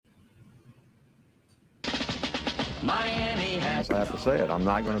I have to say it. I'm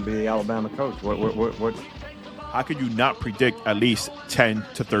not going to be the Alabama coach. What? How could you not predict at least 10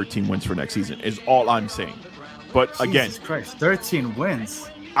 to 13 wins for next season is all I'm saying. But again, Jesus Christ, 13 wins.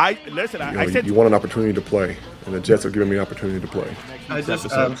 I said you want an opportunity to play, and the Jets are giving me an opportunity to play.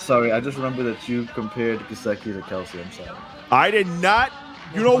 I'm sorry. I just remember that you compared Gesicki to Kelsey. I'm sorry. I did not.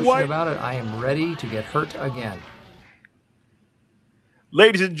 You know what? About it, I am ready to get hurt again.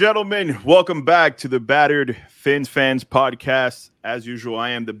 Ladies and gentlemen, welcome back to the Battered Phins Fans podcast. As usual, I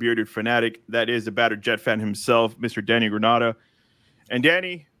am the bearded fanatic. That is the battered Jet fan himself, Mr. Danny Granada. And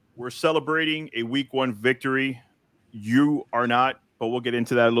Danny, we're celebrating a Week 1 victory. You are not, but we'll get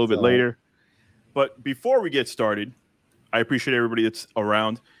into that a little bit later. But before we get started, I appreciate everybody that's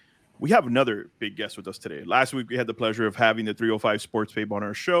around. We have another big guest with us today. Last week, we had the pleasure of having the 305 Sports Babe on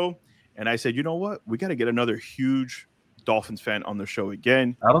our show. And I said, you know what? We got to get another huge Dolphins fan on the show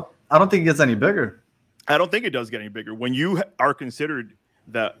again. I don't think it gets any bigger. I don't think it does get any bigger. When you are considered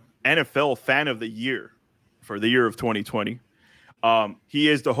the NFL fan of the year for the year of 2020, he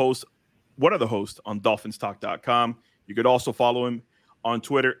is the host, one of the hosts on DolphinsTalk.com. You could also follow him on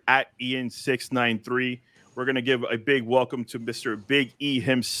Twitter at Ian693. We're going to give a big welcome to Mr. Big E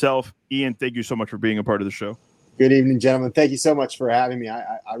himself. Ian, thank you so much for being a part of the show. Good evening, gentlemen. Thank you so much for having me.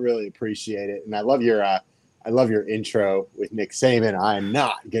 I really appreciate it. And I love your intro with Nick Saban. I am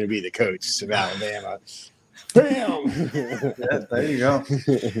not going to be the coach of Alabama. Bam! Yeah, there you go.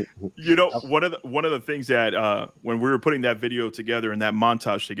 You know, one of the things that when we were putting that video together and that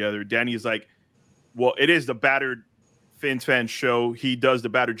montage together, Danny is like, well, it is the Battered Phins Fans show. He does the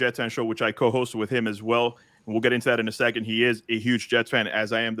Battered Jets fan show, which I co-hosted with him as well. And we'll get into that in a second. He is a huge Jets fan,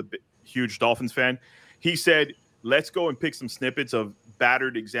 as I am the huge Dolphins fan. He said, let's go and pick some snippets of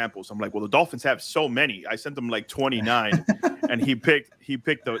battered examples. I'm like, well, the Dolphins have so many. I sent them like 29, and he picked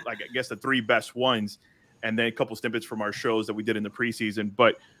the, like, I guess the 3 best ones, and then a couple snippets from our shows that we did in the preseason.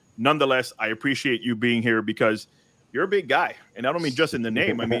 But nonetheless, I appreciate you being here because you're a big guy, and I don't mean just in the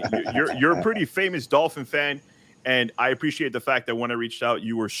name. I mean, you're a pretty famous Dolphin fan, and I appreciate the fact that when I reached out,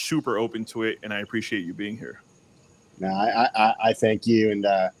 you were super open to it, and I appreciate you being here. No, I thank you, and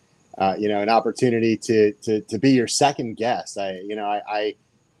an opportunity to be your second guest. I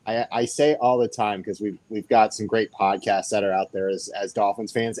say all the time because we've got some great podcasts that are out there as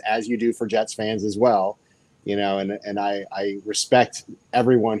Dolphins fans, as you do for Jets fans as well. You know, and I respect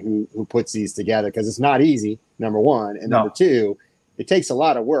everyone who puts these together because it's not easy, number one, and number two, it takes a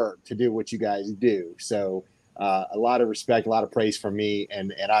lot of work to do what you guys do. So a lot of respect, a lot of praise from me,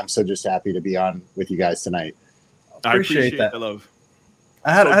 and I'm so just happy to be on with you guys tonight. I appreciate that. The love.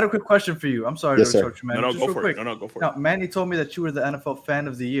 I had a quick question for you. I'm sorry to interrupt you, man. No, go for it. No, go for it. Now, Manny told me that you were the NFL fan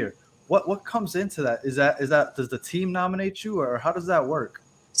of the year. What comes into that? Is that does the team nominate you, or how does that work?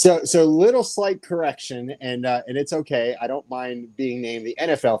 So little slight correction, and it's okay. I don't mind being named the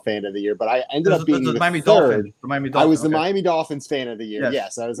NFL fan of the year, but I ended up being the Miami Dolphins. I was the Miami Dolphins fan of the year.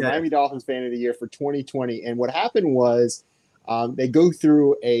 Yes, I was the Miami Dolphins fan of the year for 2020. And what happened was they go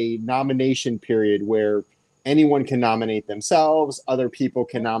through a nomination period where anyone can nominate themselves, other people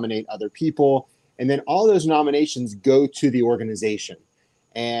can nominate other people, and then all those nominations go to the organization.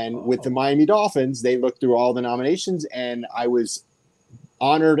 And with the Miami Dolphins, they looked through all the nominations, and I was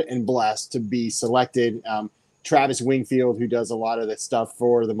honored and blessed to be selected. Travis Wingfield, who does a lot of the stuff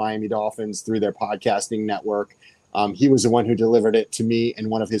for the Miami Dolphins through their podcasting network, he was the one who delivered it to me in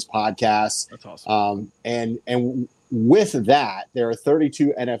one of his podcasts. That's awesome. And with that, there are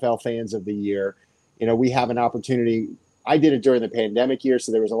 32 NFL fans of the year. You know, we have an opportunity. I did it during the pandemic year,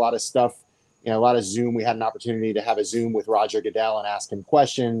 so there was a lot of stuff, a lot of Zoom. We had an opportunity to have a Zoom with Roger Goodell and ask him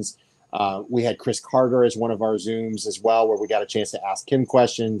questions. We had Chris Carter as one of our Zooms as well, where we got a chance to ask him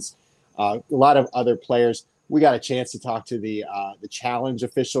questions. A lot of other players. We got a chance to talk to the challenge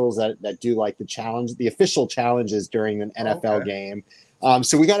officials that do like the official challenges during an NFL game.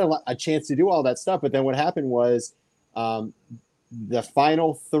 So we got a chance to do all that stuff. But then what happened was the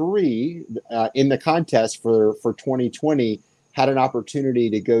final 3 in the contest for 2020 had an opportunity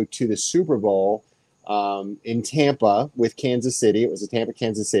to go to the Super Bowl in Tampa with Kansas City. It was a Tampa,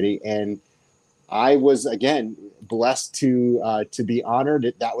 Kansas City. And I was, again, blessed to be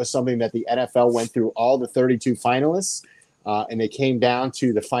honored. That was something that the NFL went through all the 32 finalists, and they came down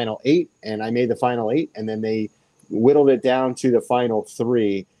to the final 8, and I made the final 8, and then they whittled it down to the final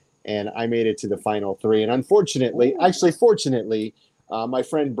 3. And I made it to the final 3. And fortunately, my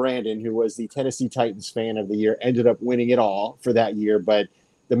friend Brandon, who was the Tennessee Titans fan of the year, ended up winning it all for that year. But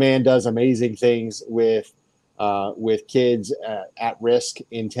the man does amazing things with kids at risk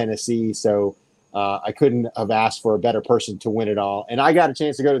in Tennessee. So I couldn't have asked for a better person to win it all. And I got a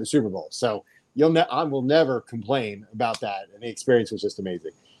chance to go to the Super Bowl. So I will never complain about that. And the experience was just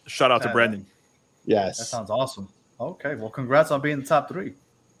amazing. Shout out to Brendan. Yes. That sounds awesome. Okay. Well, congrats on being the top 3.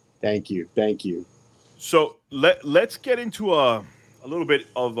 Thank you. So let's get into a little bit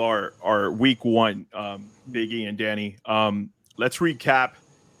of our week 1, Biggie and Danny. Let's recap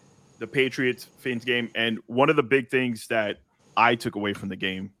the Patriots Fins game. And one of the big things that I took away from the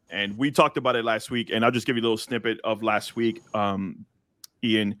game, and we talked about it last week, and I'll just give you a little snippet of last week,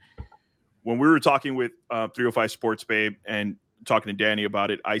 Ian. When we were talking with 305 Sports Babe and talking to Danny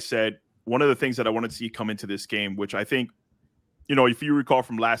about it, I said one of the things that I wanted to see come into this game, which I think, if you recall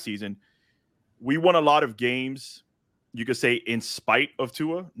from last season, we won a lot of games, you could say, in spite of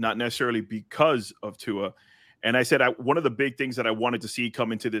Tua, not necessarily because of Tua. And I said one of the big things that I wanted to see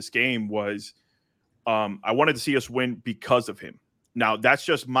come into this game was I wanted to see us win because of him. Now, that's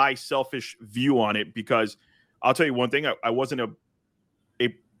just my selfish view on it, because I'll tell you one thing. I wasn't a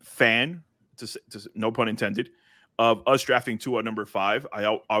fan, to no pun intended, of us drafting Tua at number 5. I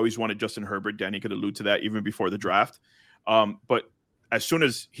always wanted Justin Herbert. Danny could allude to that even before the draft. But as soon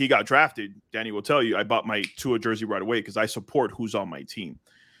as he got drafted, Danny will tell you, I bought my Tua jersey right away because I support who's on my team.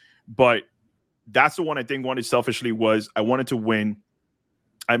 But that's the one I think wanted selfishly was I wanted to win.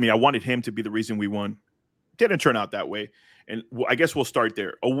 I mean, I wanted him to be the reason we won. Didn't turn out that way. And I guess we'll start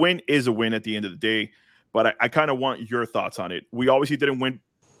there. A win is a win at the end of the day, but I kind of want your thoughts on it. We obviously didn't win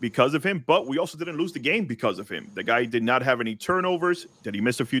because of him, but we also didn't lose the game because of him. The guy did not have any turnovers. Did he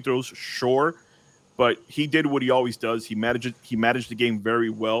miss a few throws? Sure. But he did what he always does. He managed the game very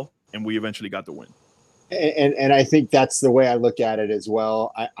well, and we eventually got the win. And I think that's the way I look at it as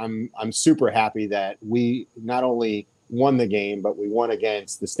well. I'm super happy that we not only won the game, but we won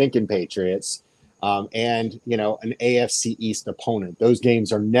against the stinking Patriots and, an AFC East opponent. Those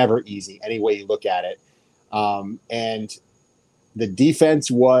games are never easy any way you look at it. And the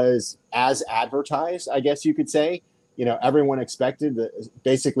defense was as advertised, I guess you could say. Everyone expected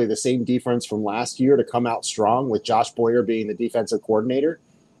basically the same defense from last year to come out strong with Josh Boyer being the defensive coordinator.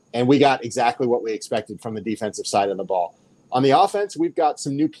 And we got exactly what we expected from the defensive side of the ball. On the offense, we've got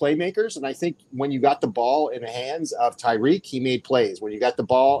some new playmakers. And I think when you got the ball in the hands of Tyreek, he made plays. When you got the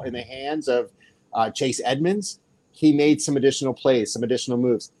ball in the hands of Chase Edmonds, he made some additional plays, some additional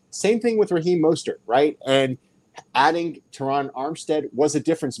moves. Same thing with Raheem Mostert, right? And adding Teron Armstead was a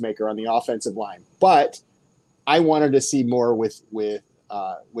difference maker on the offensive line. But I wanted to see more with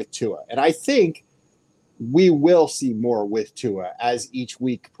Tua. And I think we will see more with Tua as each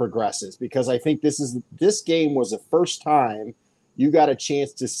week progresses, because I think this game was the first time you got a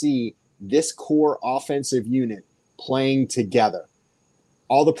chance to see this core offensive unit playing together.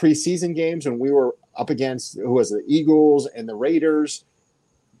 All the preseason games when we were up against the Eagles and the Raiders,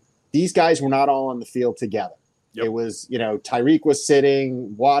 these guys were not all on the field together. Yep. It was, Tyreek was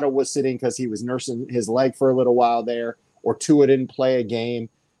sitting, Waddle was sitting because he was nursing his leg for a little while there, or Tua didn't play a game.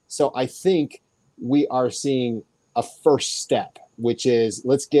 So I think we are seeing a first step, which is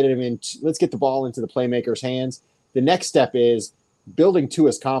let's get the ball into the playmaker's hands. The next step is building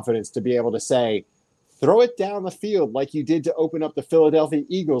Tua's confidence to be able to say, throw it down the field like you did to open up the Philadelphia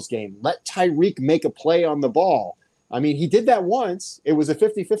Eagles game. Let Tyreek make a play on the ball. I mean, he did that once. It was a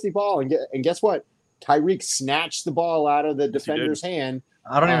 50-50 ball. And guess what? Tyreek snatched the ball out of the defender's hand.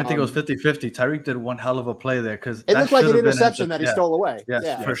 I don't even think it was 50-50. Tyreek did one hell of a play there because it looked like an interception that he stole away.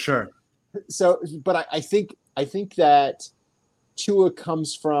 Yes, for sure. So, but I think that Tua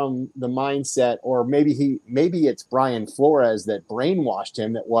comes from the mindset, or maybe it's Brian Flores that brainwashed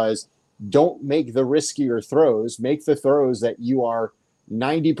him. That was, don't make the riskier throws. Make the throws that you are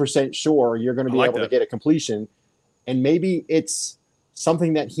 90% sure you're going to be able to get a completion. And maybe it's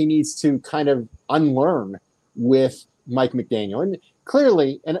something that he needs to kind of unlearn with Mike McDaniel. And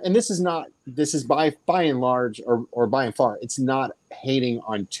clearly, and this is by and large or by and far, it's not hating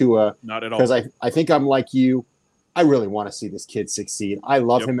on Tua. Not at all. Because I think I'm like you. I really want to see this kid succeed. I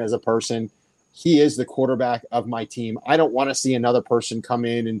love him as a person. He is the quarterback of my team. I don't want to see another person come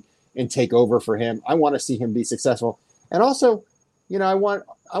in and take over for him. I want to see him be successful. And also, I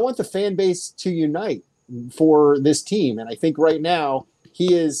want the fan base to unite for this team. And I think right now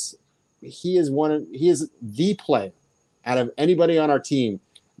he is the player out of anybody on our team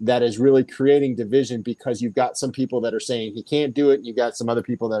that is really creating division, because you've got some people that are saying he can't do it, and you've got some other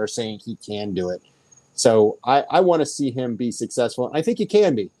people that are saying he can do it. So I want to see him be successful. And I think he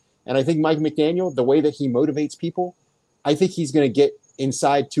can be. And I think Mike McDaniel, the way that he motivates people, I think he's going to get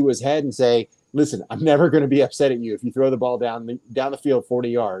inside to his head and say, listen, I'm never going to be upset at you if you throw the ball down the field 40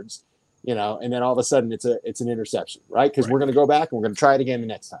 yards, and then all of a sudden it's an interception, right? Because we're going to go back and we're going to try it again the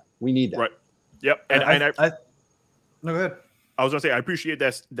next time. We need that. Right. Yep. No, go ahead. I was gonna say I appreciate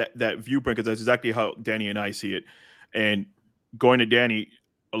that viewpoint because that's exactly how Danny and I see it. And going to Danny,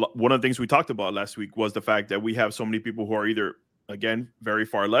 one of the things we talked about last week was the fact that we have so many people who are either, again, very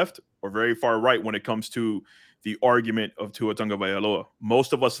far left or very far right when it comes to the argument of Tua Tagovailoa.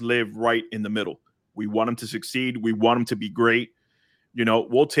 Most of us live right in the middle. We want him to succeed. We want him to be great. You know,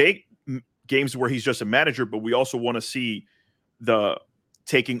 we'll take games where he's just a manager, but we also want to see the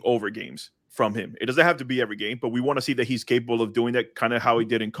taking over games from him. It doesn't have to be every game, but we want to see that he's capable of doing that, kind of how he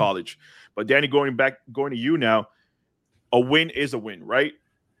did in college. But Danny, going to you now, a win is a win, right?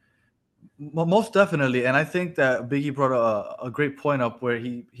 Well, most definitely. And I think that Biggie brought a great point up where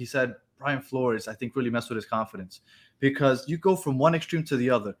he said Brian Flores, I think, really messed with his confidence because you go from one extreme to the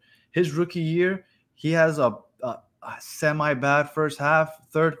other. His rookie year, he has a semi-bad first half,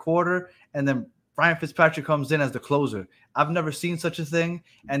 third quarter, and then Ryan Fitzpatrick comes in as the closer. I've never seen such a thing.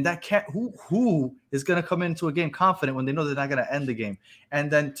 And that can't who is going to come into a game confident when they know they're not going to end the game?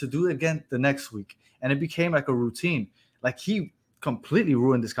 And then to do it again the next week. And it became like a routine. Like he completely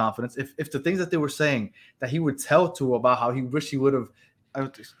ruined his confidence. If the things that they were saying that he would tell to about how he wished he would have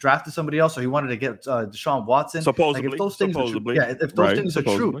drafted somebody else or he wanted to get Deshaun Watson. Supposedly. Like if those things if those things are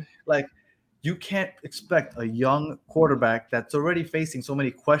true, like you can't expect a young quarterback that's already facing so many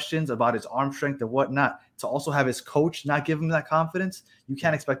questions about his arm strength and whatnot to also have his coach not give him that confidence. You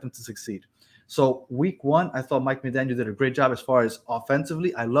can't expect him to succeed. So week one, I thought Mike McDaniel did a great job as far as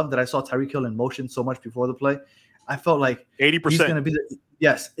offensively. I love that I saw Tyreek Hill in motion so much before the play. I felt like 80%. He's going to be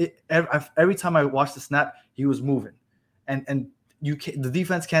every time I watched the snap, he was moving. And the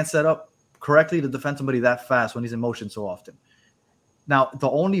defense can't set up correctly to defend somebody that fast when he's in motion so often. Now, the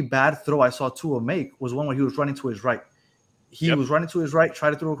only bad throw I saw Tua make was one where he was running to his right. He was running to his right,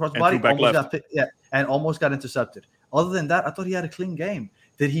 tried to throw across the body, almost got intercepted. Other than that, I thought he had a clean game.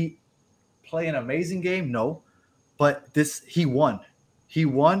 Did he play an amazing game? No. But he won. He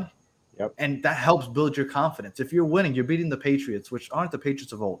won, and that helps build your confidence. If you're winning, you're beating the Patriots, which aren't the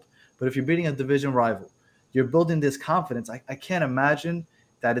Patriots of old. But if you're beating a division rival, you're building this confidence. I can't imagine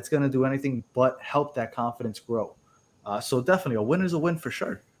that it's going to do anything but help that confidence grow. So definitely a win is a win for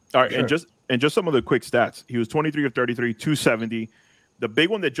sure. All right, sure. and just some of the quick stats. He was 23 of 33, 270. The big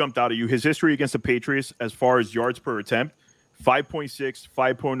one that jumped out at you, his history against the Patriots as far as yards per attempt, 5.6,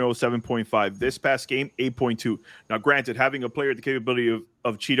 5.0, 7.5. This past game, 8.2. Now, granted, having a player with the capability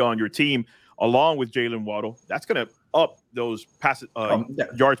of Cheetah on your team, along with Jalen Waddle, that's going to up those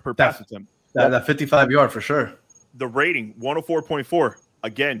yards per pass attempt. That 55-yard for sure. The rating, 104.4.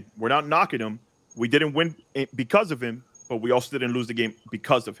 Again, we're not knocking him. We didn't win because of him, but we also didn't lose the game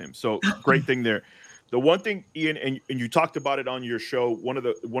because of him. So great thing there. The one thing, Ian, and you talked about it on your show, one of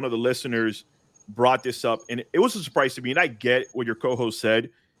the listeners brought this up, and it was a surprise to me. And I get what your co-host said.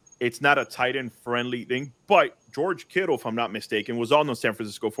 It's not a tight end friendly thing, but George Kittle, if I'm not mistaken, was on the San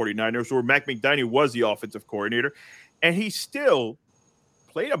Francisco 49ers, where Mac McDaniel was the offensive coordinator, and he still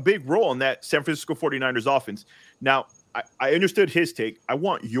played a big role in that San Francisco 49ers offense. Now, I understood his take. I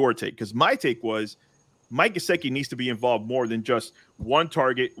want your take, because my take was Mike Gesicki needs to be involved more than just one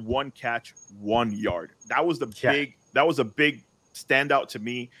target, one catch, 1 yard. That was a big standout to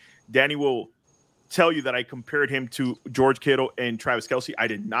me. Danny will tell you that I compared him to George Kittle and Travis Kelce. I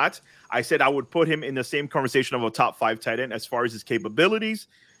did not. I said I would put him in the same conversation of a top 5 tight end as far as his capabilities.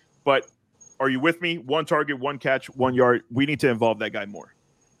 But are you with me? 1 target, 1 catch, 1 yard. We need to involve that guy more.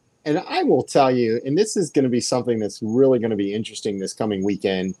 And I will tell you, and this is going to be something that's really going to be interesting this coming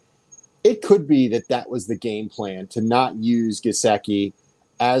weekend. It could be that was the game plan, to not use Gesicki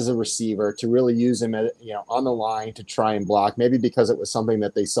as a receiver, to really use him on the line to try and block, maybe because it was something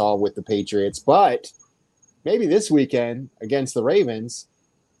that they saw with the Patriots. But maybe this weekend against the Ravens,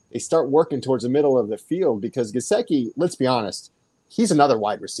 they start working towards the middle of the field, because Gesicki, let's be honest, he's another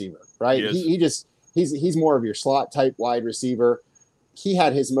wide receiver, right? He's more of your slot type wide receiver. He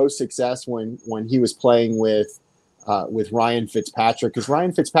had his most success when he was playing with Ryan Fitzpatrick, because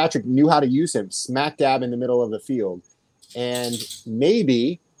Ryan Fitzpatrick knew how to use him smack dab in the middle of the field. And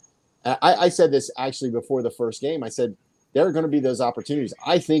maybe I said this actually before the first game. I said there are going to be those opportunities.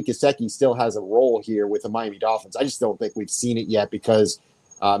 I think Gesicki still has a role here with the Miami Dolphins. I just don't think we've seen it yet, because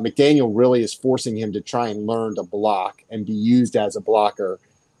McDaniel really is forcing him to try and learn to block and be used as a blocker.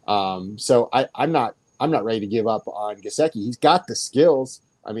 So I'm not ready to give up on Gesicki. He's got the skills.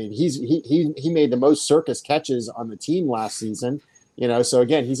 I mean, he made the most circus catches on the team last season. So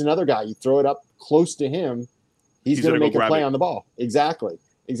again, he's another guy. You throw it up close to him, he's going to make a play on the ball. Exactly.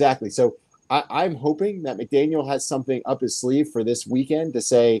 So I'm hoping that McDaniel has something up his sleeve for this weekend to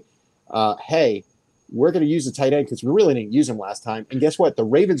say, hey, we're going to use the tight end because we really didn't use him last time. And guess what? The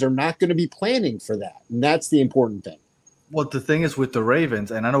Ravens are not going to be planning for that. And that's the important thing. Well, the thing is with the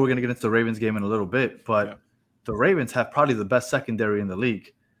Ravens, and I know we're going to get into the Ravens game in a little bit, but the Ravens have probably the best secondary in the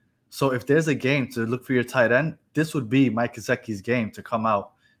league. So if there's a game to look for your tight end, this would be Mike Gesicki's game to come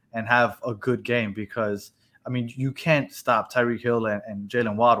out and have a good game because, I mean, you can't stop Tyreek Hill and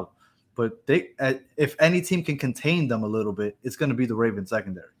Jalen Waddle. But if any team can contain them a little bit, it's going to be the Ravens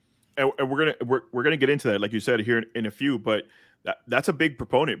secondary. And we're gonna get into that, like you said, here in a few. But that's a big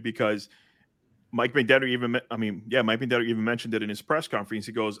proponent because Mike McDaniel even mentioned it in his press conference.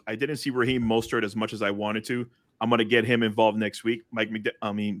 He goes, "I didn't see Raheem Mostert as much as I wanted to. I'm going to get him involved next week." Mike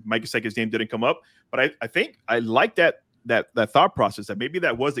Gesicki's name didn't come up, but I think I like that thought process that maybe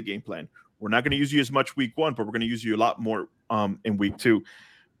that was the game plan. We're not going to use you as much week 1, but we're going to use you a lot more in week 2.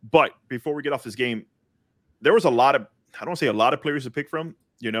 But before we get off this game, there was I don't want to say a lot of players to pick from,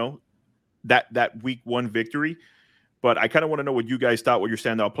 that week 1 victory. But I kind of want to know what you guys thought, what your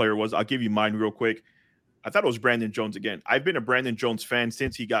standout player was. I'll give you mine real quick. I thought it was Brandon Jones again. I've been a Brandon Jones fan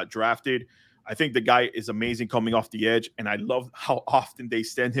since he got drafted. I think the guy is amazing coming off the edge, and I love how often they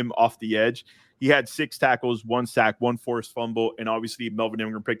send him off the edge. He had 6 tackles, 1 sack, 1 forced fumble, and obviously Melvin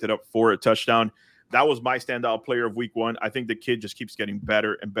Ingram picked it up for a touchdown. That was my standout player of week 1. I think the kid just keeps getting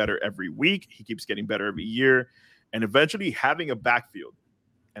better and better every week. He keeps getting better every year, and eventually having a backfield.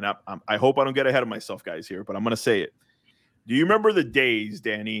 And I hope I don't get ahead of myself, guys, here, but I'm going to say it. Do you remember the days,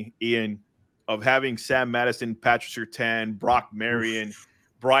 Danny, Ian, of having Sam Madison, Patrick Surtain, Brock Marion,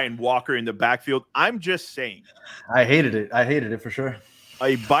 Brian Walker in the backfield? I'm just saying. I hated it for sure.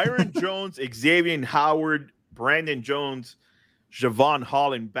 A Byron Jones, Xavier Howard, Brandon Jones, Javon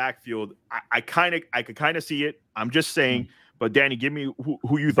Holland backfield. I could kind of see it. I'm just saying. But Danny, give me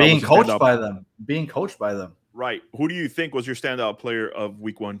who you thought being was coached by them. Being coached by them. Right. Who do you think was your standout player of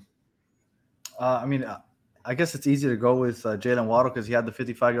week 1? I guess it's easy to go with Jalen Waddle because he had the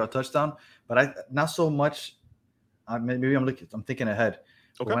 55-yard touchdown, but not so much. Maybe I'm thinking ahead.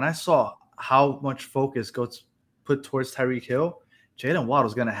 Okay. But when I saw how much focus goes put towards Tyreek Hill, Jalen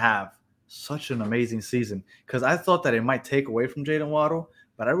Waddle's going to have such an amazing season because I thought that it might take away from Jalen Waddle,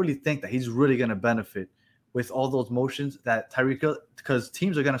 but I really think that he's really going to benefit with all those motions that Tyreek Hill, because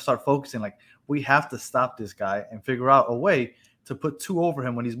teams are going to start focusing like, we have to stop this guy and figure out a way to put 2 over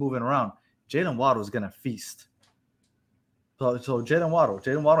him when he's moving around. Jalen Waddle is going to feast. So Jalen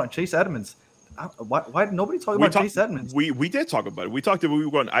Waddle and Chase Edmonds. Why nobody talking about Chase Edmonds? We did talk about it. We talked about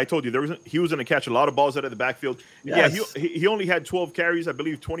it. I told you he was going to catch a lot of balls out of the backfield. Yes. Yeah, he only had 12 carries, I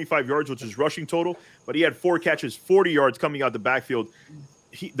believe 25 yards, which is rushing total, but he had 4 catches, 40 yards coming out the backfield.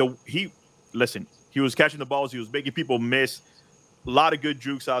 He was catching the balls. He was making people miss. A lot of good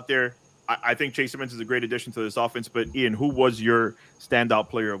jukes out there. I think Chase Edmonds is a great addition to this offense. But Ian, who was your standout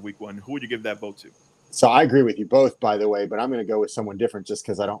player of week 1? Who would you give that vote to? So I agree with you both, by the way, but I'm going to go with someone different just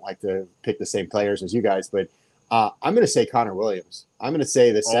because I don't like to pick the same players as you guys. But I'm going to say Connor Williams. I'm going to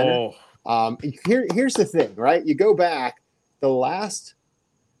say the center. Here's the thing, right? You go back, the last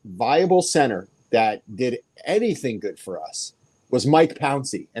viable center that did anything good for us was Mike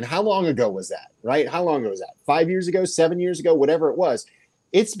Pouncey. And how long ago was that, right? How long ago was that? 5 years ago, 7 years ago, whatever it was.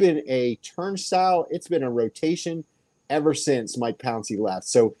 It's been a turnstile. It's been a rotation ever since Mike Pouncey left.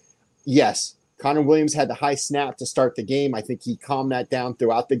 So, yes, Connor Williams had the high snap to start the game. I think he calmed that down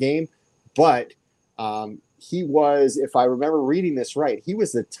throughout the game. But he was, if I remember reading this right, he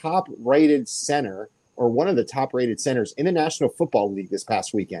was the top-rated center or one of the top-rated centers in the National Football League this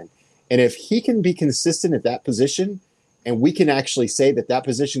past weekend. And if he can be consistent at that position, and we can actually say that that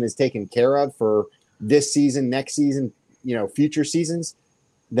position is taken care of for this season, next season, future seasons,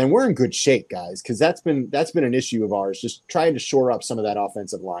 then we're in good shape, guys, because that's been an issue of ours, just trying to shore up some of that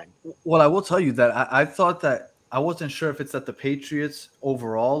offensive line. Well, I will tell you that I thought that I wasn't sure if it's that the Patriots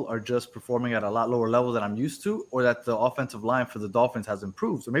overall are just performing at a lot lower level than I'm used to, or that the offensive line for the Dolphins has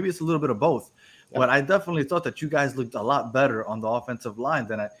improved. So maybe it's a little bit of both. Yeah. But I definitely thought that you guys looked a lot better on the offensive line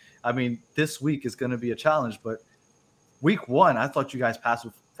than I mean, this week is going to be a challenge, but week 1, I thought you guys passed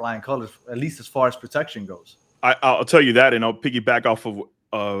with flying colors, at least as far as protection goes. I'll tell you that, and I'll piggyback off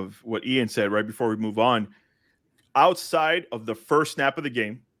of what Ian said right before we move on. Outside of the first snap of the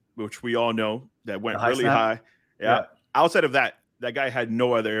game, which we all know that went really high. Yeah. Outside of that guy had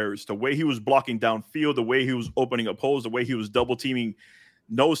no other errors. The way he was blocking downfield, the way he was opening up holes, the way he was double teaming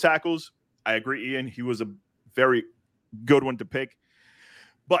nose tackles. I agree, Ian. He was a very good one to pick.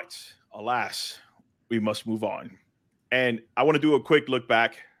 But alas, we must move on. And I want to do a quick look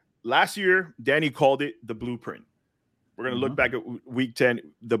back. Last year, Danny called it the blueprint. We're going to look back at week 10,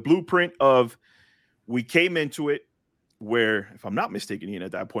 the blueprint of we came into it where, if I'm not mistaken, Ian,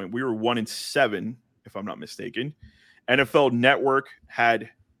 at that point, we were 1-7, if I'm not mistaken. NFL Network had,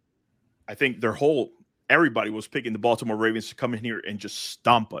 I think, their whole everybody was picking the Baltimore Ravens to come in here and just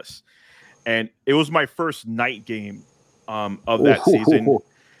stomp us. And it was my first night game of that season.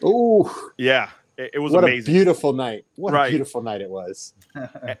 Yeah, it was what amazing. A beautiful night. What Right. a beautiful night it was.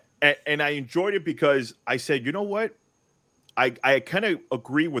 And I enjoyed it because I said, you know what? I kind of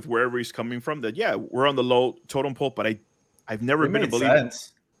agree with wherever he's coming from that, yeah, we're on the low totem pole, but I've never been a believer.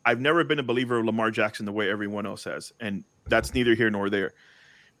 Sense. I've never been a believer of Lamar Jackson the way everyone else has. And that's neither here nor there.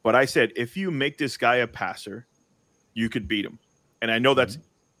 But I said, if you make this guy a passer, you could beat him. And I know that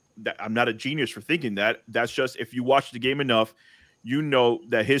I'm not a genius for thinking that. That's just if you watch the game enough, you know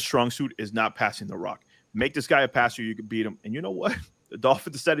that his strong suit is not passing the rock. Make this guy a passer, you could beat him. And you know what? The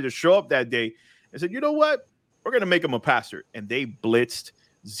Dolphins decided to show up that day and said, you know what? We're going to make him a passer. And they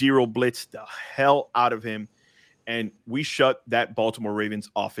zero blitzed the hell out of him. And we shut that Baltimore Ravens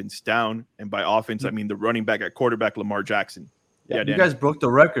offense down. And by offense, I mean the running back at quarterback, Lamar Jackson. Yeah, you Danny. guys broke the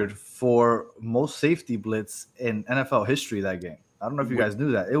record for most safety blitz in NFL history that game. I don't know if you guys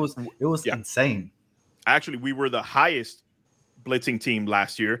knew that. It was insane. Actually, we were the highest blitzing team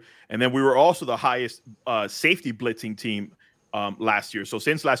last year. And then we were also the highest safety blitzing team last year. So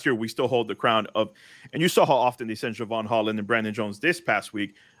since last year, we still hold the crown of, and you saw how often they sent Javon Holland and Brandon Jones this past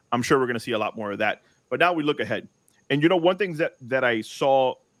week. I'm sure we're going to see a lot more of that. But now we look ahead. And, one thing that I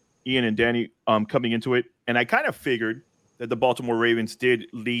saw Ian and Danny coming into it, and I kind of figured that the Baltimore Ravens did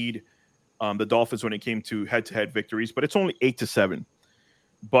lead the Dolphins when it came to head-to-head victories, but it's only 8-7.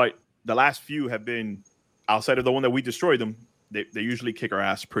 But the last few have been, outside of the one that we destroyed them, they usually kick our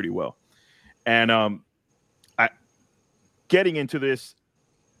ass pretty well. And getting into this,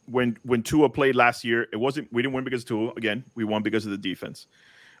 when Tua played last year, we didn't win because of Tua. Again, we won because of the defense.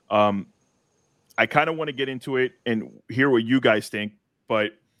 I kind of want to get into it and hear what you guys think.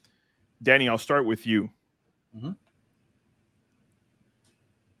 But Danny, I'll start with you. Mm-hmm.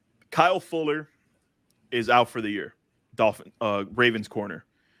 Kyle Fuller is out for the year. Ravens corner.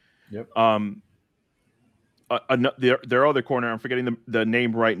 Yep. Their other corner, I'm forgetting the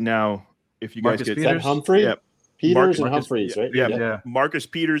name right now. If you Marcus guys get Peters? Is that Humphrey? Yeah. Peters and Marcus, Humphreys, right? Yeah. Marcus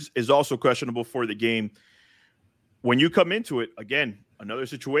Peters is also questionable for the game. When you come into it, again, another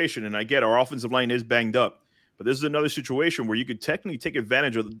situation, and I get our offensive line is banged up, but this is another situation where you could technically take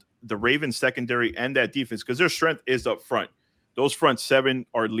advantage of the Ravens secondary and that defense because their strength is up front. Those front seven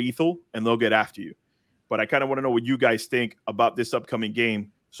are lethal, and they'll get after you. But I kind of want to know what you guys think about this upcoming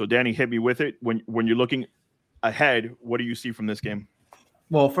game. So, Danny, hit me with it. When you're looking ahead, what do you see from this game?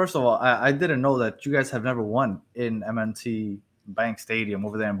 Well, first of all, I didn't know that you guys have never won in M&T Bank Stadium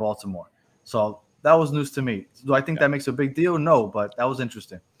over there in Baltimore. So that was news to me. Do I think that makes a big deal? No, but that was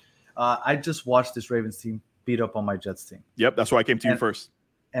interesting. I just watched this Ravens team beat up on my Jets team. Yep, that's why I came to you first.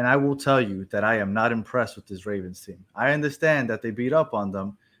 And I will tell you that I am not impressed with this Ravens team. I understand that they beat up on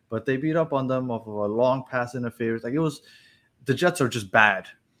them, but they beat up on them off of a long pass interference. The Jets are just bad,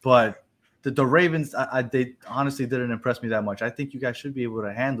 but the Ravens, they honestly didn't impress me that much. I think you guys should be able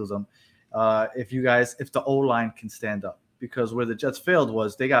to handle them if the O-line can stand up. Because where the Jets failed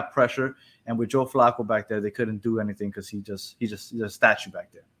was they got pressure, and with Joe Flacco back there, they couldn't do anything because he's a statue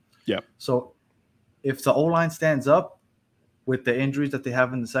back there. Yeah. So if the O-line stands up with the injuries that they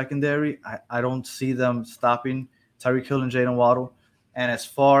have in the secondary, I don't see them stopping Tyreek Hill and Jayden Waddle. And as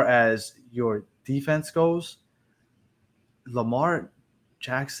far as your defense goes, Lamar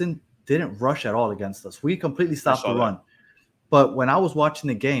Jackson didn't rush at all against us. We completely stopped the run. But when I was watching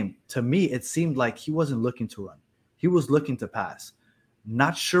the game, to me, it seemed like he wasn't looking to run. He was looking to pass.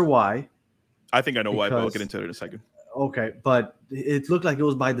 Not sure why. I think I know why, but I'll get into it in a second. Okay, but it looked like it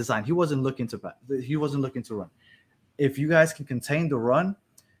was by design. He wasn't looking to pass. He wasn't looking to run. If you guys can contain the run,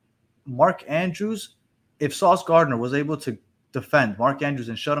 Mark Andrews, if Sauce Gardner was able to defend Mark Andrews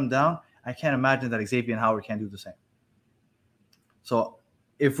and shut him down, I can't imagine that Xavier Howard can't do the same. So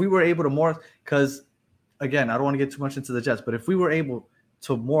if we were able to because again, I don't want to get too much into the Jets, but if we were able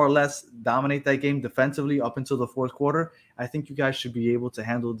to more or less dominate that game defensively up until the fourth quarter, I think you guys should be able to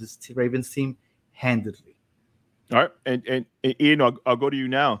handle this Ravens team handedly. All right. And Ian, I'll go to you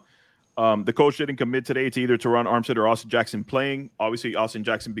now. The coach didn't commit today to either Teron Armstead or Austin Jackson playing. Obviously, Austin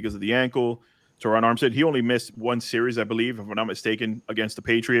Jackson because of the ankle. Teron Armstead, he only missed one series, I believe, if I'm not mistaken, against the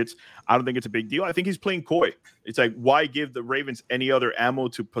Patriots. I don't think it's a big deal. I think he's playing coy. It's like, why give the Ravens any other ammo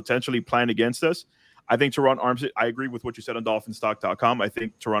to potentially plan against us? I think Teron Armstead, I agree with what you said on DolphinsTalk.com. I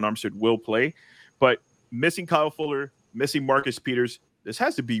think Teron Armstead will play. But missing Kyle Fuller, missing Marcus Peters, this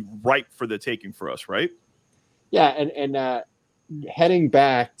has to be ripe for the taking for us, right? Yeah, and heading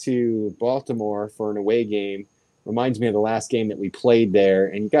back to Baltimore for an away game reminds me of the last game that we played there.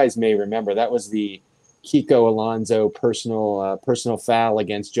 And you guys may remember that was the Kiko Alonso personal foul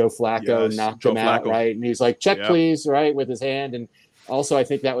against Joe Flacco, knocked him out, right? And he's like, check, please, right, with his hand. And also, I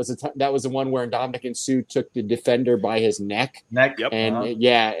think that was the one where Ndamukong Suh took the defender by his neck. And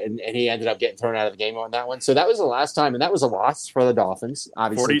and he ended up getting thrown out of the game on that one. So that was the last time, and that was a loss for the Dolphins,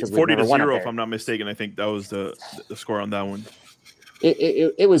 obviously. 40-0, if I'm not mistaken. I think that was the score on that one.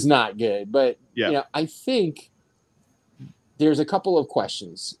 It was not good, but I think there's a couple of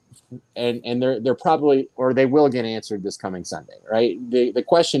questions, and they're probably, or they will get answered this coming Sunday, right? The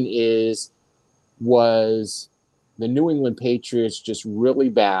question is, was the New England Patriots just really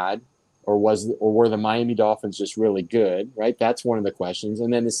bad, or were the Miami Dolphins just really good, right? That's one of the questions.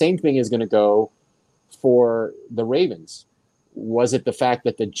 And then the same thing is going to go for the Ravens. Was it the fact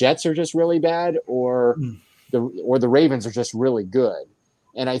that the Jets are just really bad, or the Ravens are just really good?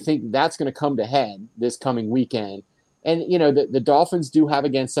 And I think that's going to come to head this coming weekend. And, the Dolphins do have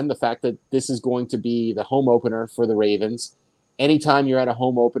against them the fact that this is going to be the home opener for the Ravens. Anytime you're at a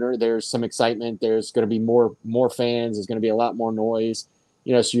home opener, there's some excitement. There's going to be more fans. There's going to be a lot more noise,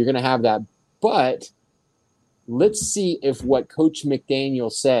 so you're going to have that. But let's see if what Coach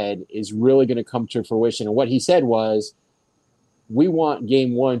McDaniel said is really going to come to fruition. And what he said was, we want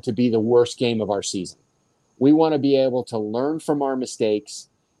game one to be the worst game of our season. We want to be able to learn from our mistakes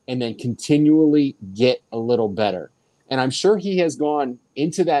and then continually get a little better. And I'm sure he has gone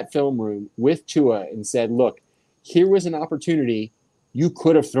into that film room with Tua and said, look, here was an opportunity. You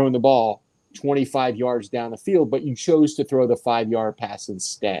could have thrown the ball 25 yards down the field, but you chose to throw the 5-yard pass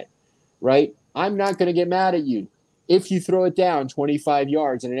instead, right? I'm not going to get mad at you. If you throw it down 25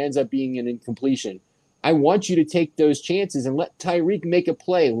 yards and it ends up being an incompletion, I want you to take those chances and let Tyreek make a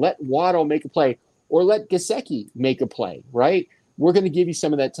play, let Waddle make a play, or let Gesicki make a play, right? We're going to give you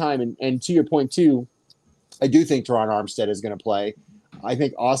some of that time. And to your point, too, I do think Teron Armstead is going to play. I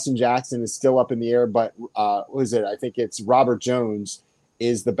think Austin Jackson is still up in the air, but what is it? I think it's Robert Jones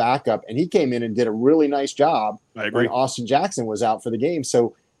is the backup, and he came in and did a really nice job when Austin Jackson was out for the game.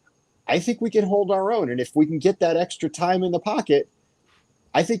 So I think we can hold our own, and if we can get that extra time in the pocket,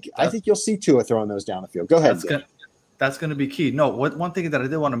 I think you'll see Tua throwing those down the field. Go ahead. That's going to be key. No, one thing that I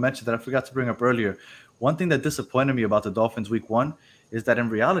did want to mention that I forgot to bring up earlier, one thing that disappointed me about the Dolphins week one is that in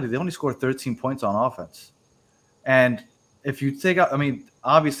reality, they only scored 13 points on offense. And if you take out,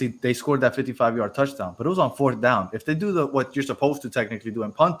 obviously they scored that 55-yard touchdown, but it was on 4th down. If they do what you're supposed to technically do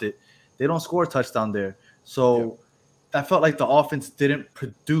and punt it, they don't score a touchdown there. So I felt like the offense didn't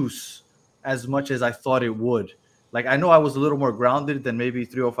produce as much as I thought it would. Like, I know I was a little more grounded than maybe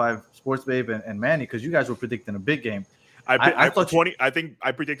 305 Sports Babe and Manny, because you guys were predicting a big game. I thought 20. I think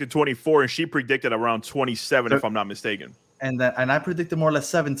I predicted 24, and she predicted around 27, if I'm not mistaken. And I predicted more or less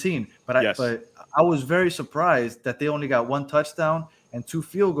 17. But I was very surprised that they only got 1 touchdown and 2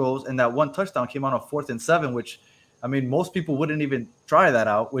 field goals, and that 1 touchdown came on a 4th and 7, which, most people wouldn't even try that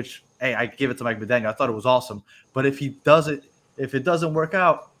out. Which, hey, I give it to Mike McDaniel. I thought it was awesome. But if it doesn't work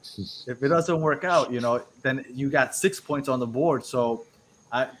out, then you got 6 points on the board. So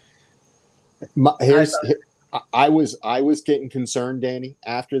I was getting concerned, Danny,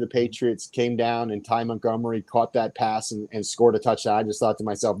 after the Patriots came down and Ty Montgomery caught that pass and scored a touchdown. I just thought to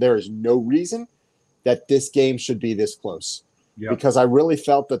myself, there is no reason that this game should be this close. Because I really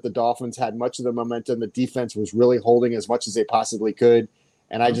felt that the Dolphins had much of the momentum. The defense was really holding as much as they possibly could.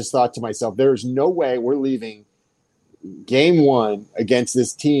 And I just thought to myself, there's no way we're leaving game one against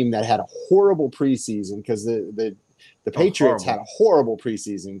this team that had a horrible preseason, because the Patriots had a horrible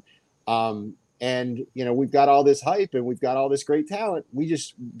preseason. And, we've got all this hype and we've got all this great talent.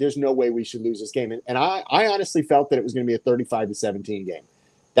 There's no way we should lose this game. And I honestly felt that it was going to be a 35-17 game.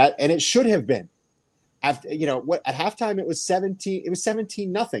 And it should have been. After, at halftime, it was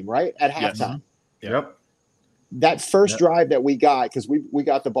 17-0, right? At halftime. Yes. Yep. That first drive that we got, because we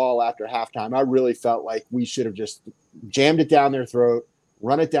got the ball after halftime, I really felt like we should have just jammed it down their throat,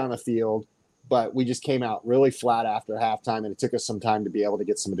 run it down the field. But we just came out really flat after halftime, and it took us some time to be able to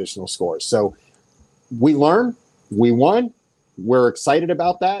get some additional scores. So we learned, we won, we're excited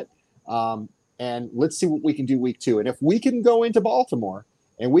about that. And let's see what we can do week 2. And if we can go into Baltimore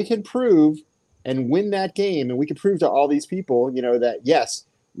and we can prove and win that game, and we can prove to all these people, that yes,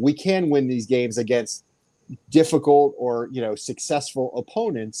 we can win these games against difficult or, successful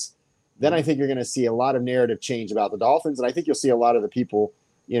opponents, then I think you're going to see a lot of narrative change about the Dolphins. And I think you'll see a lot of the people,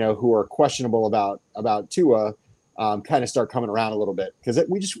 who are questionable about Tua, kind of start coming around a little bit, because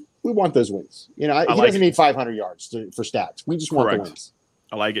we want those wins. He doesn't need 500 yards for stats. We just want the wins.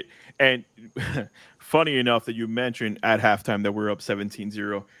 I like it. And funny enough that you mentioned at halftime that we're up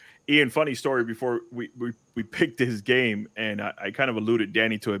 17-0. Ian, funny story before we picked this game, and I kind of alluded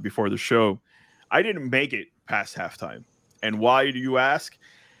Danny to it before the show. I didn't make it past halftime. And why do you ask?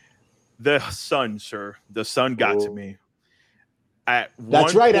 The sun, sir. The sun got to me.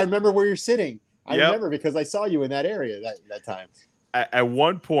 That's right. I remember where you're sitting. I Yep. remember because I saw you in that area that time. At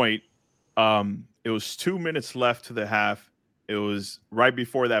one point, it was 2 minutes left to the half. It was right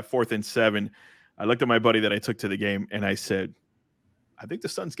before that 4th and 7. I looked at my buddy that I took to the game, and I said, I think the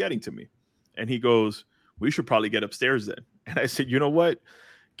sun's getting to me. And he goes, we should probably get upstairs then. And I said, you know what?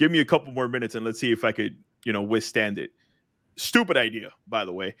 Give me a couple more minutes, and let's see if I could, withstand it. Stupid idea, by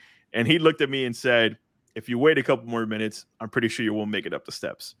the way. And he looked at me and said, if you wait a couple more minutes, I'm pretty sure you won't make it up the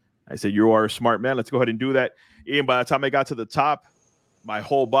steps. I said, you are a smart man. Let's go ahead and do that. Ian, by the time I got to the top, my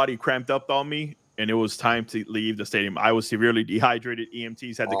whole body cramped up on me, and it was time to leave the stadium. I was severely dehydrated.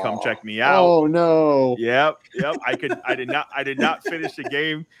 EMTs had to come check me out. Oh no. Yep. I did not finish the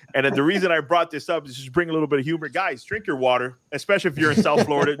game. And the reason I brought this up is just bring a little bit of humor. Guys, drink your water, especially if you're in South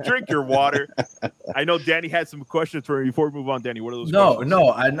Florida. Drink your water. I know Danny had some questions for me before we move on. Danny, what are those questions?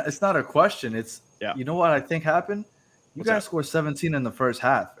 No, it's not a question. It's you know what I think happened? You What's guys that? scored 17 in the first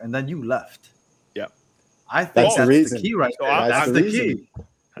half, and then you left. Yeah. I think that's the key right So there. That's the the key.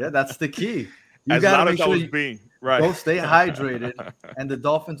 Yeah, that's the key. You As got loud to as make I sure was you being, right. go stay hydrated, and the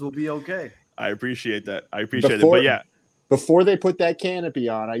Dolphins will be okay. I appreciate that. But yeah. Before they put that canopy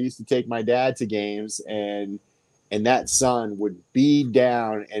on, I used to take my dad to games, and that sun would bead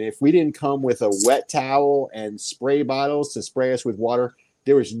down. And if we didn't come with a wet towel and spray bottles to spray us with water,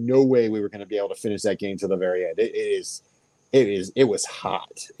 there was no way we were going to be able to finish that game to the very end. It was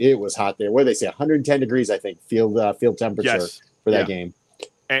hot. It was hot there. What did they say? 110 degrees, I think, field temperature for that game.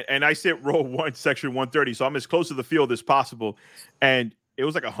 And I sit row 1, section 130, so I'm as close to the field as possible. And it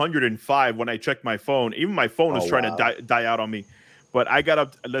was like 105 when I checked my phone. Even my phone was trying to die out on me. But I got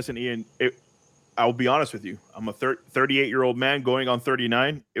up. Listen, Ian, I'll be honest with you. I'm a 38-year-old man going on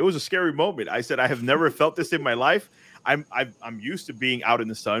 39. It was a scary moment. I said I have never felt this in my life. I'm used to being out in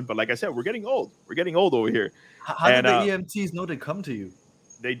the sun, but like I said, we're getting old. We're getting old over here. How did the EMTs know to come to you?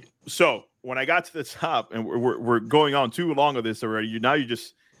 So when I got to the top, and we're going on too long of this already.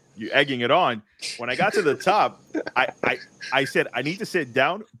 You're egging it on. When I got to the top, I said I need to sit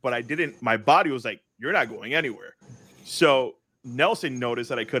down, but I didn't. My body was like, "You're not going anywhere." So Nelson noticed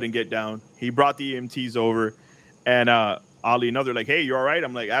that I couldn't get down. He brought the EMTs over, and Ollie and other like, "Hey, you all right?"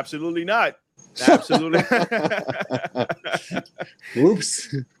 I'm like, "Absolutely not." Absolutely.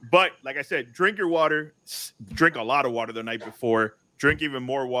 Oops. But like I said, drink your water. Drink a lot of water the night before. Drink even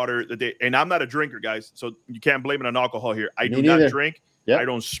more water the day. And I'm not a drinker, guys, so you can't blame it on alcohol here. I do not drink. Yep. I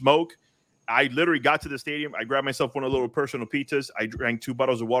don't smoke. I literally got to the stadium. I grabbed myself one of the little personal pizzas. I drank 2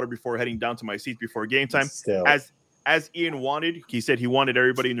 bottles of water before heading down to my seats before game time. Still. As Ian wanted, he said he wanted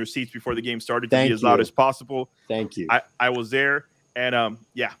everybody in their seats before the game started to be as loud as possible. Thank you. I was there, and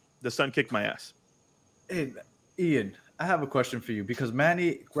the sun kicked my ass. Hey, Ian, I have a question for you because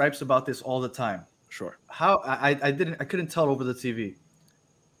Manny gripes about this all the time. Sure. How I couldn't tell over the TV.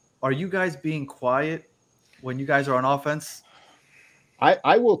 Are you guys being quiet when you guys are on offense?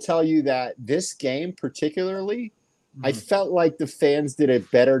 I will tell you that this game particularly, I felt like the fans did a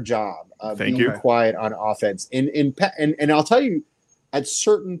better job of being quiet on offense. And I'll tell you, at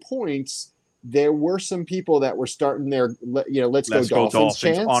certain points, there were some people that were starting their, let's go Dolphins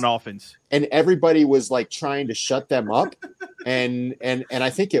chants on offense. And everybody was like trying to shut them up. and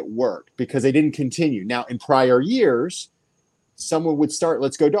I think it worked because they didn't continue. Now, in prior years, someone would start,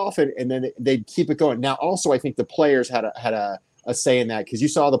 let's go Dolphin, and then they'd keep it going. Now, also, I think the players had a say in that because you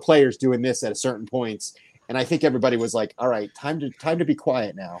saw the players doing this at a certain points. And I think everybody was like, all right, time to be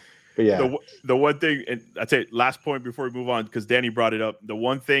quiet now. But yeah, the one thing, and I'd say last point before we move on, because Danny brought it up. The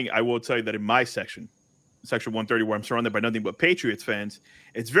one thing I will tell you that in my section 130, where I'm surrounded by nothing but Patriots fans,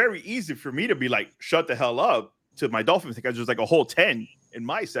 it's very easy for me to be like, shut the hell up to my Dolphins because there's like a whole 10 in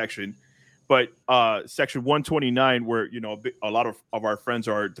my section. But section 129, where a lot of our friends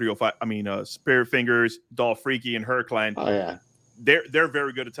are 305. Spirit Fingers, Dolph Freaky, and her clan. Oh yeah. They're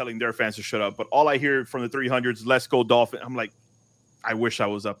very good at telling their fans to shut up. But all I hear from the 300s, let's go Dolphin. I'm like, I wish I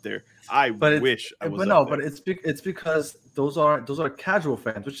was up there. But it's because those are casual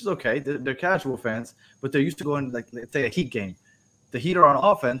fans, which is okay. They're casual fans, but they're used to going like, let's say, a Heat game. The Heat are on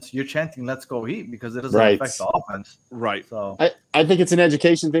offense. You're chanting "Let's go Heat" because it doesn't affect the offense. Right. So I think it's an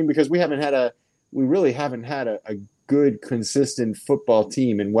education thing because we really haven't had a good, consistent football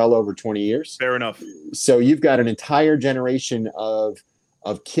team in well over 20 years. Fair enough. So you've got an entire generation of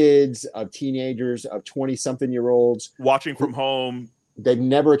kids, of teenagers, of 20-something-year-olds watching from home. They've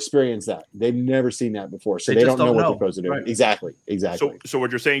never experienced that. They've never seen that before. So they don't know what they're supposed to do. Right. Exactly. So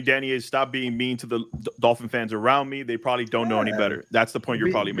what you're saying, Danny, is stop being mean to the Dolphin fans around me. They probably don't know any better. That's the point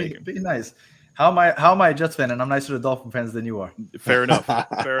you're probably making. Be nice. How am I a Jets fan and I'm nicer to Dolphin fans than you are? Fair enough.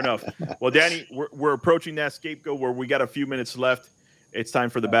 Fair enough. Well, Danny, we're approaching that scapegoat where we got a few minutes left. It's time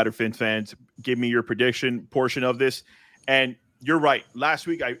for the Battered Phins fans. Give me your prediction portion of this. And you're right. Last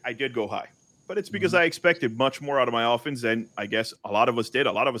week, I did go high. But it's because I expected much more out of my offense than I guess a lot of us did.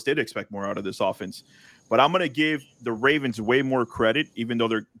 A lot of us did expect more out of this offense. But I'm going to give the Ravens way more credit, even though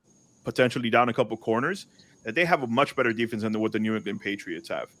they're potentially down a couple corners, that they have a much better defense than what the New England Patriots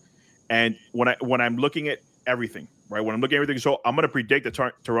have. And when I'm looking at everything, right, when I'm looking at everything, so I'm going to predict that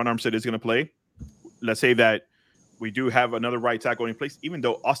Teron Armstead is going to play. Let's say that we do have another right tackle in place, even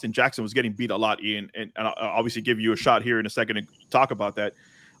though Austin Jackson was getting beat a lot, Ian. And I'll obviously give you a shot here in a second to talk about that.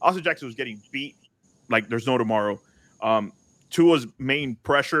 Austin Jackson was getting beat like there's no tomorrow. Tua's main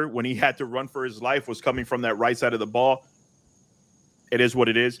pressure when he had to run for his life was coming from that right side of the ball. It is what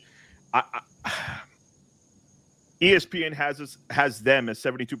it is. ESPN has them as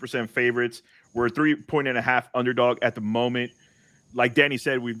 72% favorites. We're a 3.5 underdog at the moment. Like Danny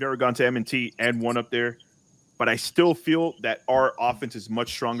said, we've never gone to M&T and won up there. But I still feel that our offense is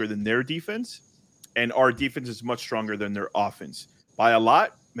much stronger than their defense, and our defense is much stronger than their offense. By a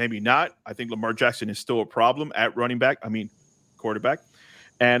lot, maybe not. I think Lamar Jackson is still a problem at quarterback.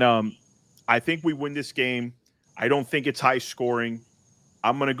 And I think we win this game. I don't think it's high scoring.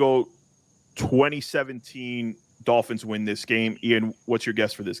 I'm going to go 2017 Dolphins win this game. Ian, what's your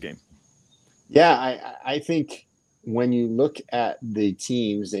guess for this game? Yeah, I think when you look at the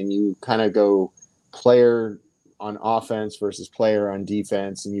teams and you kind of go player on offense versus player on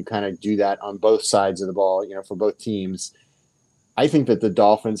defense, and you kind of do that on both sides of the ball, for both teams, I think that the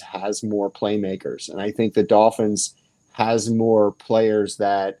Dolphins has more playmakers. And I think the Dolphins has more players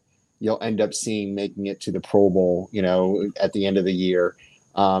that you'll end up seeing making it to the Pro Bowl, at the end of the year.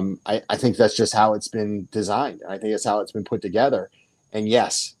 I think that's just how it's been designed. I think it's how it's been put together. And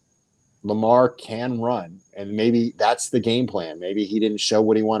yes, Lamar can run, and maybe that's the game plan. Maybe he didn't show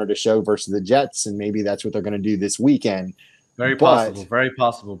what he wanted to show versus the Jets, and maybe that's what they're going to do this weekend. Very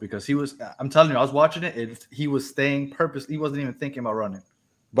possible, because I'm telling you, I was watching it. He was staying purposely. He wasn't even thinking about running.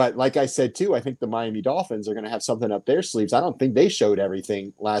 But like I said, too, I think the Miami Dolphins are going to have something up their sleeves. I don't think they showed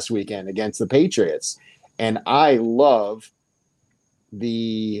everything last weekend against the Patriots. And I love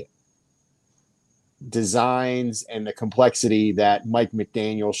the designs and the complexity that Mike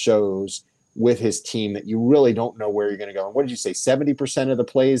McDaniel shows with his team, that you really don't know where you're going to go. And what did you say? 70% of the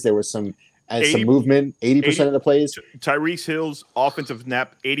plays, there was some movement, 80% of the plays. Tyreek Hill's offensive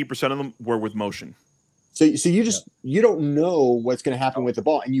snap, 80% of them were with motion. So you don't know what's going to happen with the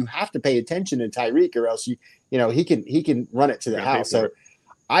ball, and you have to pay attention to Tyreek, or else he can run it to the house. So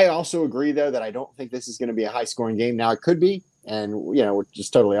I also agree, though, that I don't think this is going to be a high scoring game. Now it could be, and we're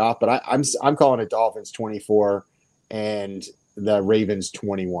just totally off. But I'm calling it Dolphins 24 and the Ravens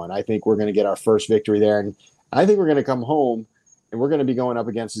 21. I think we're going to get our first victory there, and I think we're going to come home and we're going to be going up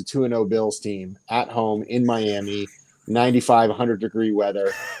against the 2-0 Bills team at home in Miami, 95, 100-degree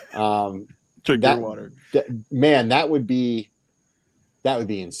weather. Drink your water. Man, that would be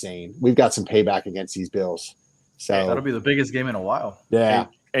insane. We've got some payback against these Bills. So that'll be the biggest game in a while. Yeah.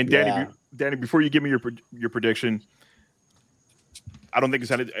 And Danny, before you give me your prediction, I don't think it's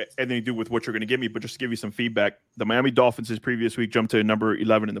had anything to do with what you're going to give me, but just to give you some feedback. The Miami Dolphins this previous week jumped to number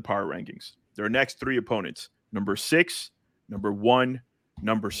 11 in the power rankings. Their next three opponents, number 6, number 1,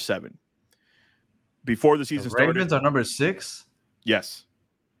 number 7. Before the season started, Ravens are number 6? Yes.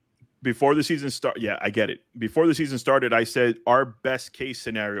 Before the season started, yeah, I get it. Before the season started, I said our best case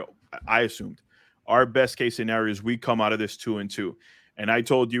scenario, I assumed, our best case scenario is we come out of this 2-2. And I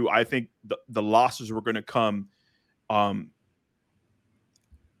told you, I think the losses were going to come. I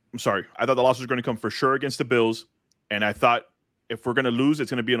thought the losses were going to come for sure against the Bills. And I thought if we're going to lose, it's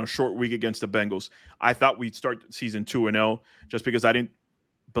going to be on a short week against the Bengals. I thought we'd start the season 2-0 just because I didn't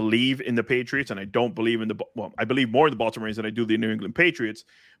believe in the Patriots, and I don't believe I believe more in the Baltimore Ravens than I do the New England Patriots,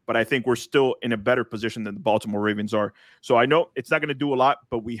 but I think we're still in a better position than the Baltimore Ravens are. So I know it's not going to do a lot,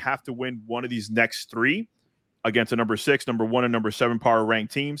 but we have to win one of these next 3 against a number 6, number 1, and number 7 power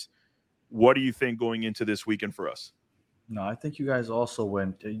ranked teams. What do you think going into this weekend for us? No, I think you guys also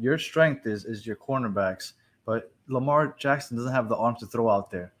win. Your strength is your cornerbacks, but Lamar Jackson doesn't have the arms to throw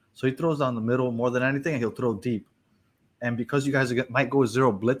out there. So he throws down the middle more than anything, and he'll throw deep. And because you guys might go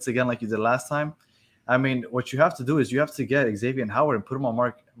 0 blitz again like you did last time, I mean, what you have to do is you have to get Xavier Howard and put him on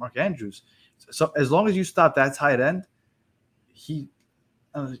Mark Andrews. So as long as you stop that tight end, you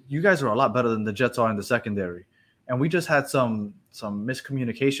guys are a lot better than the Jets are in the secondary. And we just had some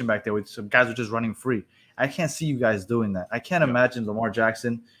miscommunication back there with some guys who are just running free. I can't see you guys doing that. I can't imagine Lamar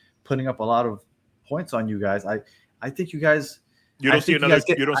Jackson putting up a lot of points on you guys. I think you guys You don't see another.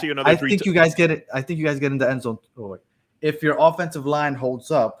 You don't see another. I think you guys get it. I think you guys get in the end zone. Oh, wait. If your offensive line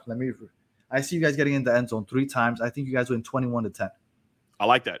holds up, I see you guys getting in the end zone 3 times. I think you guys win 21-10. I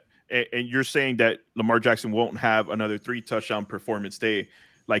like that. And you're saying that Lamar Jackson won't have another 3 touchdown performance day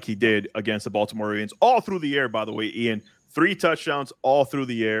like he did against the Baltimore Ravens, all through the air, by the way, Ian. 3 touchdowns all through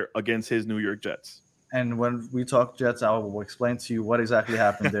the air against his New York Jets. And when we talk Jets, I will explain to you what exactly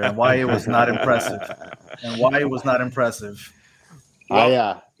happened there and why it was not impressive.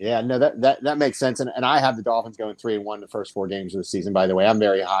 Well, no, that makes sense. And I have the Dolphins going 3-1 the first 4 games of the season. By the way, I'm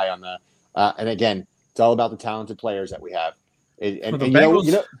very high on the. And again, it's all about the talented players that we have. And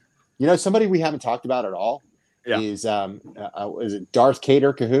you know, somebody we haven't talked about at all is it Darth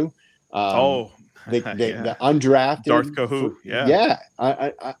Cater Kahoo? The undrafted Darth Kahoo,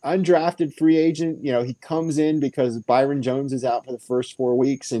 undrafted free agent. You know, he comes in because Byron Jones is out for the first 4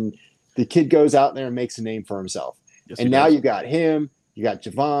 weeks, and the kid goes out there and makes a name for himself. Yes, and now you got him, you got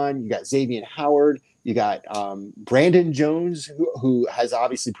Javon, you got Xavier Howard, you got Brandon Jones, who has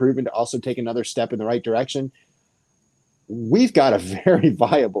obviously proven to also take another step in the right direction. We've got a very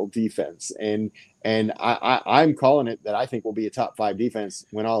viable defense, and I'm calling it that I think we'll be a top 5 defense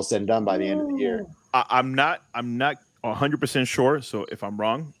when all is said and done by the end of the year. I'm not 100% sure, so if I'm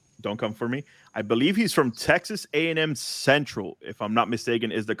wrong, don't come for me. I believe he's from Texas A&M Central, if I'm not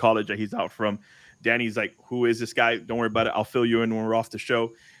mistaken, is the college that he's out from. Danny's like, who is this guy? Don't worry about it. I'll fill you in when we're off the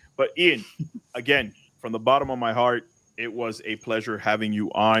show. But Ian, again, from the bottom of my heart, it was a pleasure having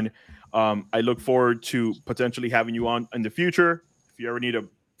you on. I look forward to potentially having you on in the future. If you ever need a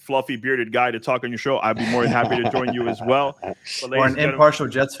fluffy bearded guy to talk on your show, I'd be more than happy to join you as well. Or an impartial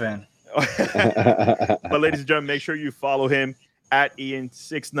Jets fan. But ladies and gentlemen, make sure you follow him at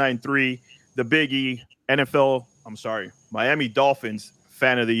Ian693, the Big E, Miami Dolphins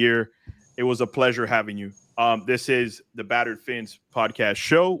fan of the year. It was a pleasure having you. This is the Battered Phins podcast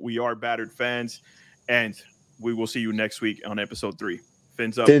show. We are Battered Fans, and we will see you next week on episode 3.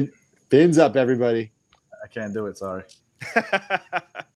 Fins up. Fins up, everybody. I can't do it. Sorry.